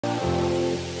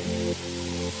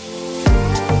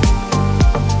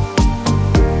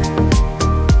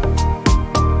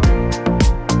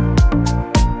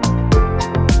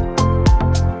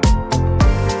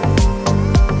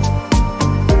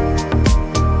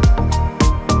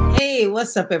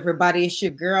What's up, everybody? It's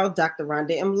your girl, Dr.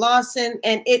 Rhonda M. Lawson,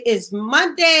 and it is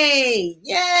Monday.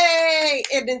 Yay!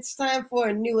 And it's time for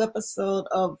a new episode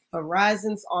of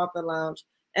Horizons Author Lounge.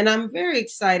 And I'm very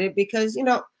excited because,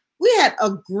 we had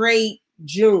a great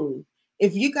June.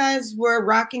 If you guys were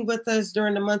rocking with us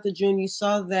during the month of June, you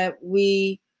saw that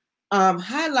we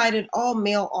highlighted all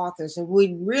male authors, and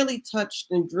we really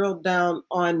touched and drilled down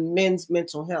on men's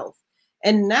mental health.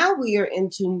 And now we are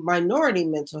into minority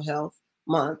mental health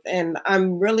month, and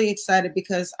I'm really excited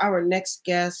because our next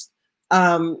guest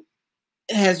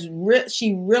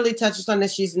she really touches on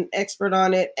this. She's an expert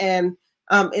on it, and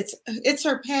it's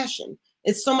her passion.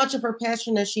 It's so much of her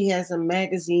passion that she has a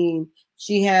magazine,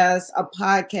 she has a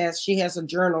podcast, she has a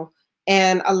journal,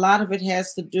 and a lot of it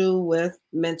has to do with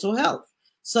mental health.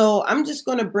 So I'm just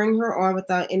going to bring her on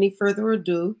without any further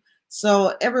ado.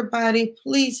 So everybody,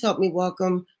 please help me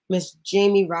welcome Miss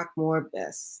Jamie Rockymore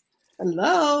Best.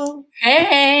 Hello.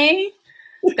 Hey,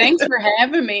 thanks for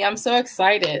having me. I'm so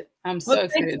excited. I'm so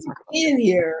excited for being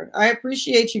here. I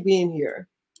appreciate you being here.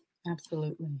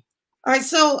 Absolutely. All right.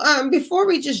 So before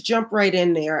we just jump right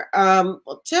in there,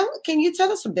 can you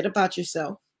tell us a bit about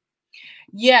yourself?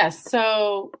 Yes.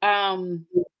 So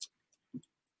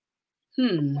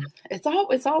it's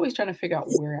always trying to figure out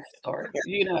where I start,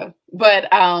 But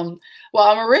well,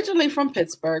 I'm originally from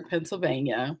Pittsburgh,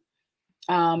 Pennsylvania.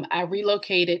 I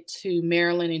relocated to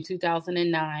Maryland in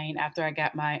 2009 after I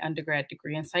got my undergrad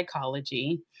degree in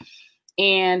psychology.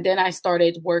 And then I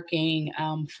started working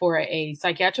for a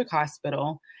psychiatric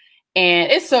hospital.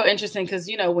 And it's so interesting because,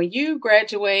 when you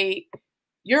graduate,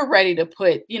 you're ready to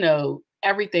put,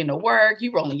 everything to work.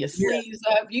 You rolling your sleeves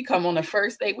up. You come on the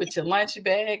first day with your lunch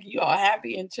bag. You all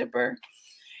happy and chipper.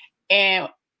 And,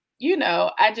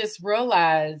 I just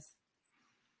realized,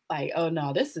 like, oh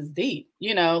no, this is deep.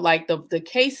 Like the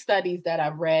case studies that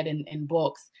I've read in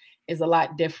books is a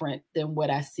lot different than what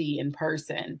I see in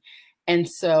person. And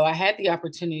so I had the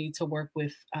opportunity to work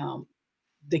with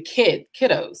the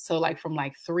kiddos. So like from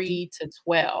 3 to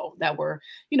 12 that were,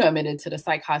 admitted to the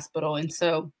psych hospital. And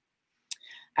so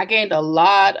I gained a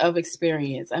lot of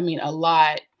experience. I mean, a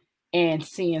lot, and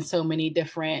seeing so many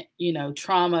different,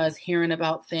 traumas, hearing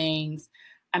about things.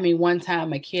 I mean, one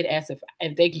time a kid asked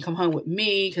if they can come home with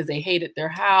me because they hated their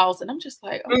house. And I'm just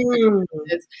like, oh,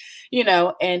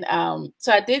 and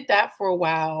so I did that for a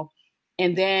while.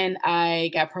 And then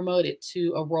I got promoted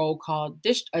to a role called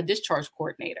a discharge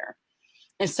coordinator.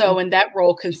 And so in that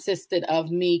role consisted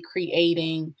of me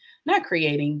not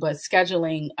creating, but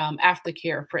scheduling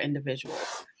aftercare for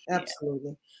individuals. Absolutely.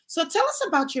 Yeah. So tell us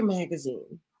about your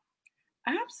magazine.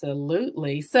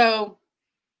 Absolutely. So,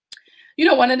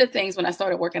 one of the things when I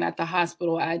started working at the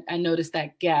hospital, I noticed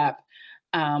that gap.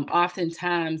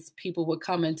 Oftentimes people would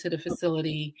come into the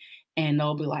facility and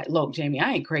they'll be like, look, Jamie,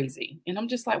 I ain't crazy. And I'm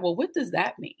just like, well, what does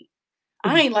that mean?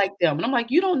 I ain't like them. And I'm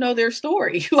like, you don't know their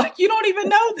story. Like, you don't even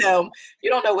know them. You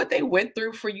don't know what they went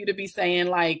through for you to be saying,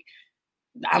 like,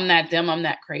 I'm not them. I'm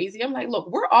not crazy. I'm like,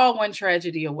 look, we're all one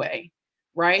tragedy away.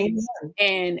 Right.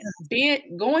 And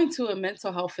going to a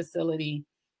mental health facility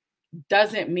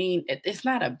doesn't mean it's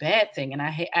not a bad thing. And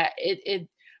it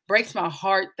breaks my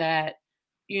heart that,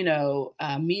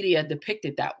 media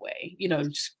depicted that way,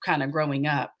 just kind of growing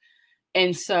up.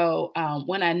 And so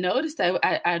when I noticed that,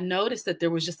 I noticed that there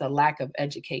was just a lack of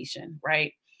education.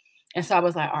 Right. And so I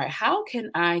was like, all right, how can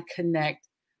I connect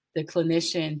the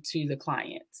clinician to the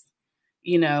clients?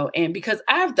 And because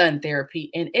I've done therapy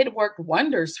and it worked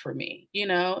wonders for me,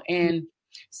 and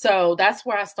so that's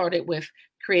where I started with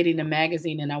creating a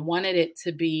magazine. And I wanted it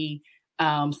to be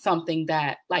something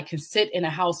that can sit in a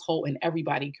household and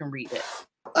everybody can read it.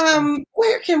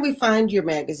 Where can we find your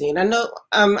magazine? I know,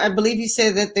 I believe you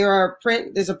said that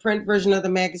there's a print version of the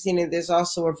magazine and there's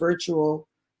also a virtual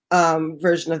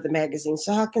version of the magazine.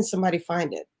 So how can somebody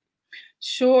find it?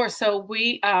 Sure. So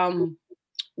we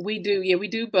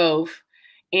do both.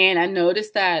 And I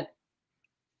noticed that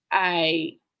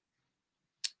I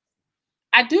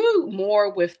do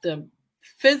more with the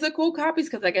physical copies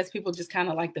because I guess people just kind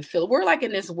of like the feel. We're like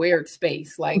in this weird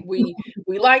space. Like we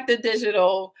like the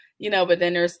digital, but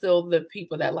then there's still the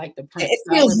people that like the print. It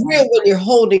feels real when you're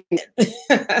holding it.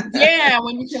 Yeah,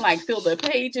 when you can feel the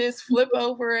pages, flip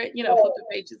over it, flip the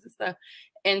pages and stuff.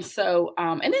 And so,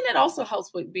 and then it also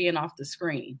helps with being off the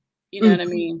screen. You know what I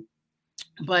mean?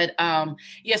 But so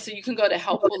you can go to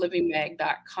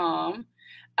helpfullivingmag.com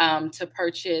to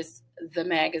purchase the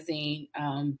magazine.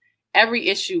 Every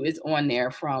issue is on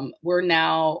there we're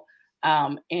now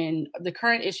in the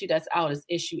current issue that's out is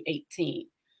issue 18.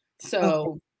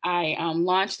 So I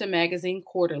launched the magazine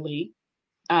quarterly.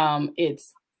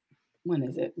 It's, when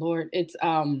is it, Lord? It's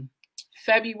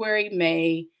February,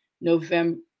 May,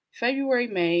 November, February,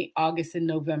 May, August, and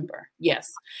November.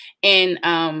 Yes. And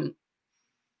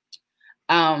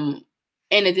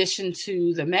in addition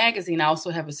to the magazine, I also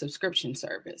have a subscription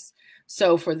service.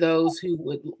 So for those who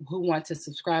want to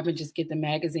subscribe and just get the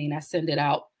magazine, I send it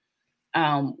out.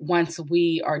 Once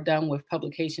we are done with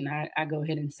publication, I go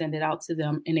ahead and send it out to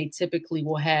them, and they typically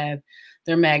will have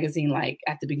their magazine like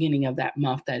at the beginning of that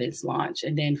month that it's launched.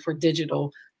 And then for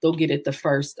digital, they'll get it the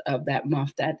first of that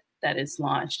month that it's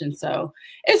launched. And so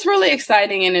it's really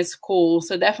exciting and it's cool.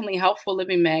 So definitely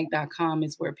helpfullivingmag.com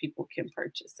is where people can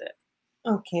purchase it.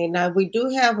 Okay, now we do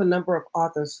have a number of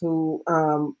authors who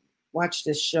watch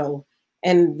this show,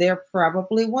 and they're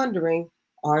probably wondering,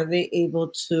 are they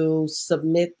able to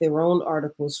submit their own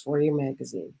articles for your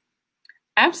magazine?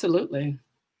 Absolutely.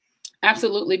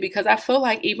 Absolutely. Because I feel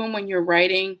like even when you're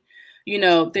writing, you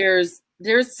know, there's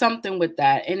something with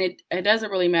that. And it doesn't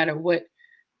really matter what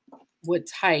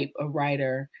type of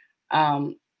writer.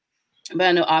 But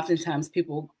I know oftentimes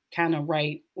people kind of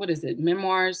write, what is it,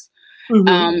 memoirs?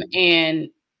 Mm-hmm. And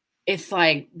it's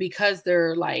like, because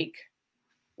they're like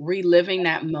reliving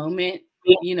that moment,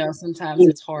 you know, sometimes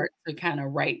it's hard to kind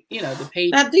of write, you know, the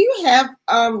page. Now, do you have,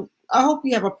 I hope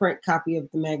you have a print copy of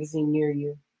the magazine near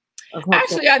you.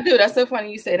 Actually, I do. That's so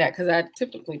funny you say that, because I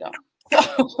typically don't. So,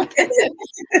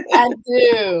 I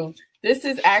do. This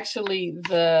is actually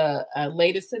the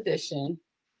latest edition.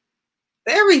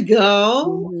 There we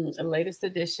go. The latest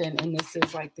edition. And this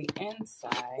is like the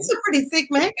inside. It's a pretty thick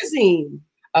magazine.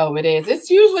 Oh, it is. It's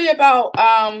usually about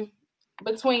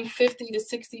between 50 to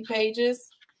 60 pages.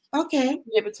 Okay.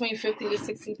 Yeah, between 50 to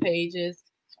 60 pages.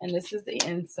 And this is the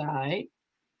inside.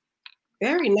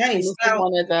 Very nice. This is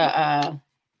one of the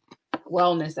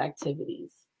wellness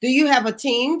activities. Do you have a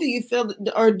team? Do you feel,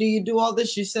 or do you do all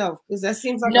this yourself? Because that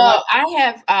seems like no. I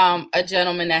have a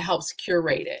gentleman that helps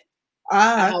curate it.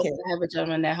 Ah, okay. I have a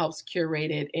gentleman that helps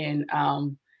curate it, and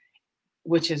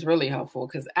which is really helpful,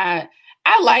 because I'm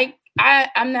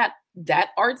not that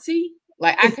artsy.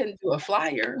 Like, I can do a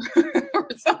flyer or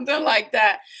something like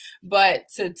that, but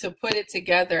to put it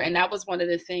together, and that was one of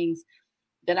the things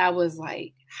that I was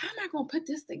like, how am I going to put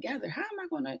this together? How am I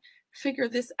going to figure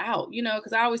this out? You know,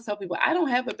 because I always tell people, I don't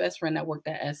have a best friend that worked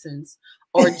at Essence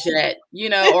or Jet, you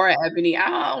know, or Ebony.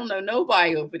 I don't know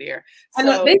nobody over there.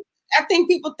 So, I think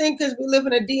people think because we live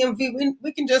in a DMV,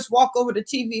 we can just walk over to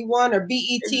TV One or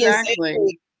BET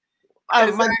exactly. and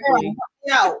say, my girl,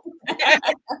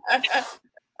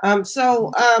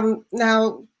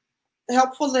 now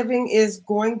Helpful Living is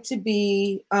going to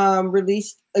be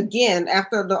released again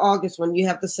after the August one. You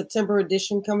have the September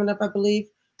edition coming up, I believe.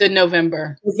 The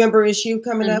November issue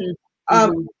coming up.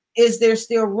 Is there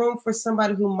still room for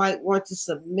somebody who might want to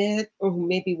submit, or who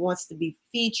maybe wants to be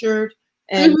featured?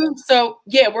 And so,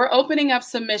 yeah, we're opening up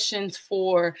submissions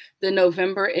for the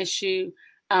November issue.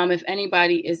 If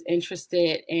anybody is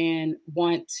interested and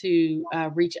want to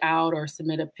reach out or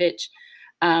submit a pitch,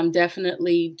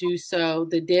 definitely do so.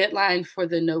 The deadline for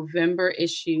the November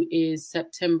issue is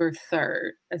September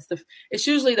 3rd. It's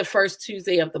usually the first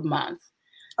Tuesday of the month.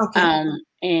 Okay.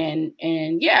 And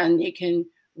yeah, and you can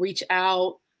reach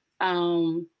out.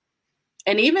 And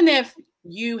even if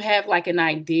you have like an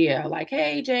idea, like,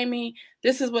 hey, Jamie,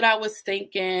 this is what I was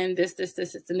thinking, this,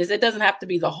 and this. It doesn't have to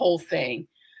be the whole thing,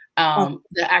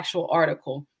 the actual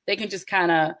article. They can just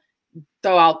kind of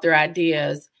throw out their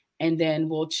ideas, and then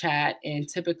we'll chat. And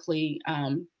typically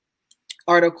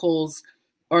articles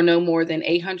are no more than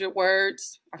 800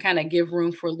 words. I kind of give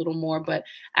room for a little more, but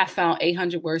I found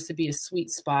 800 words to be a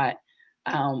sweet spot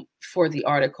for the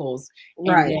articles.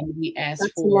 Right. And then we ask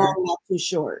not for too long, not too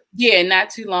short. Yeah,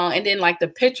 not too long. And then like the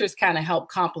pictures kind of help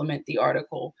complement the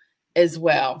article as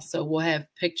well. So we'll have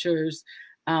pictures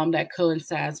that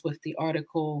coincides with the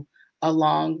article,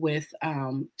 along with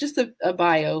just a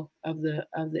bio of the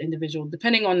individual,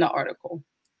 depending on the article.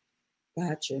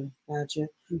 Gotcha.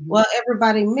 Well,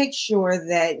 everybody, make sure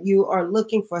that you are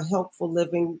looking for Helpful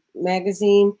Living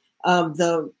magazine.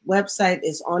 The website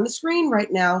is on the screen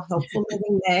right now,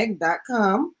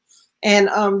 helpfullivingmag.com.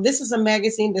 And this is a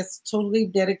magazine that's totally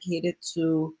dedicated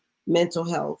to mental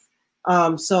health.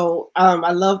 So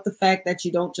I love the fact that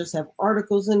you don't just have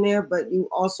articles in there, but you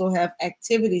also have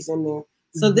activities in there.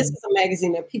 So this is a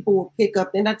magazine that people will pick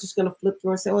up. They're not just going to flip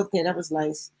through and say, oh, okay, that was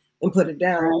nice, and put it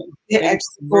down. Right. They're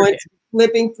actually going to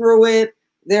flipping through it.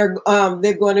 They're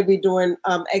going to be doing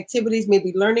activities,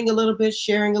 maybe learning a little bit,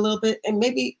 sharing a little bit, and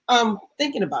maybe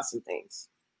thinking about some things.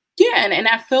 Yeah, and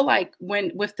I feel like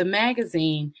with the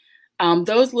magazine,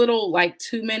 those little like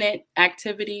 2-minute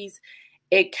activities,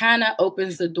 it kind of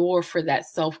opens the door for that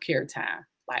self-care time.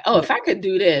 Like, oh, if I could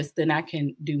do this, then I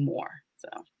can do more. So